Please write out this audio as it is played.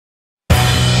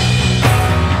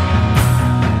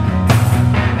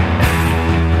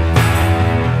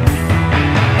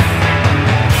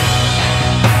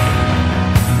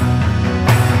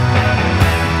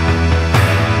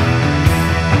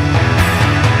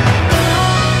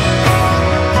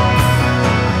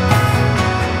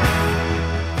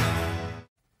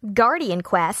Guardian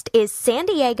Quest is San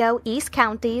Diego East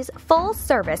County's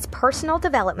full-service personal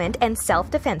development and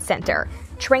self-defense center,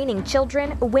 training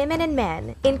children, women, and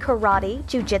men in karate,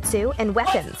 jiu-jitsu, and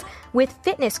weapons, with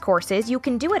fitness courses you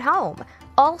can do at home,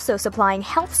 also supplying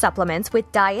health supplements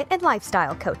with diet and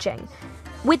lifestyle coaching.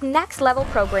 With next-level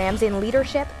programs in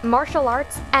leadership, martial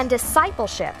arts, and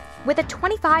discipleship, with a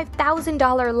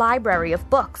 $25,000 library of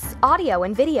books, audio,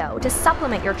 and video to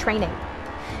supplement your training.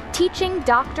 Teaching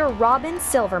Dr. Robin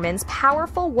Silverman's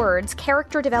Powerful Words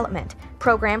Character Development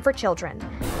program for children.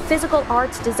 Physical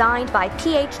arts designed by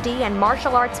PhD and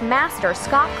martial arts master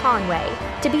Scot Conway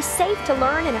to be safe to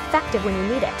learn and effective when you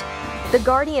need it. The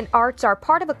Guardian Arts are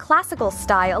part of a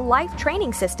classical-style life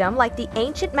training system like the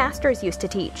ancient masters used to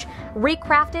teach,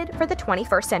 recrafted for the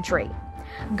 21st century.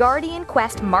 Guardian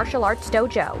Quest Martial Arts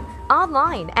Dojo,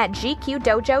 online at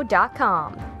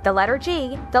gqdojo.com. The letter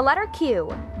G, the letter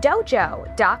Q,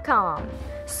 dojo.com.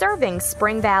 Serving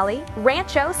Spring Valley,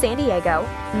 Rancho San Diego,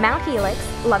 Mount Helix,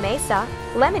 La Mesa,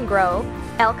 Lemon Grove,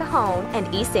 El Cajon,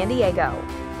 and East San Diego.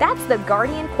 That's the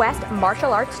Guardian Quest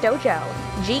Martial Arts Dojo,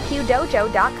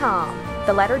 gqdojo.com.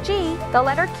 The letter G, the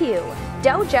letter Q,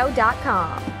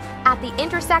 dojo.com. At the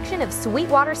intersection of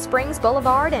Sweetwater Springs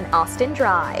Boulevard and Austin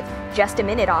Drive, just a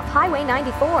minute off Highway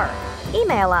 94.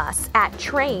 Email us at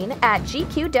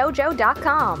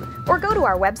train@gqdojo.com or go to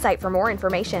our website for more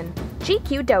information,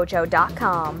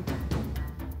 gqdojo.com.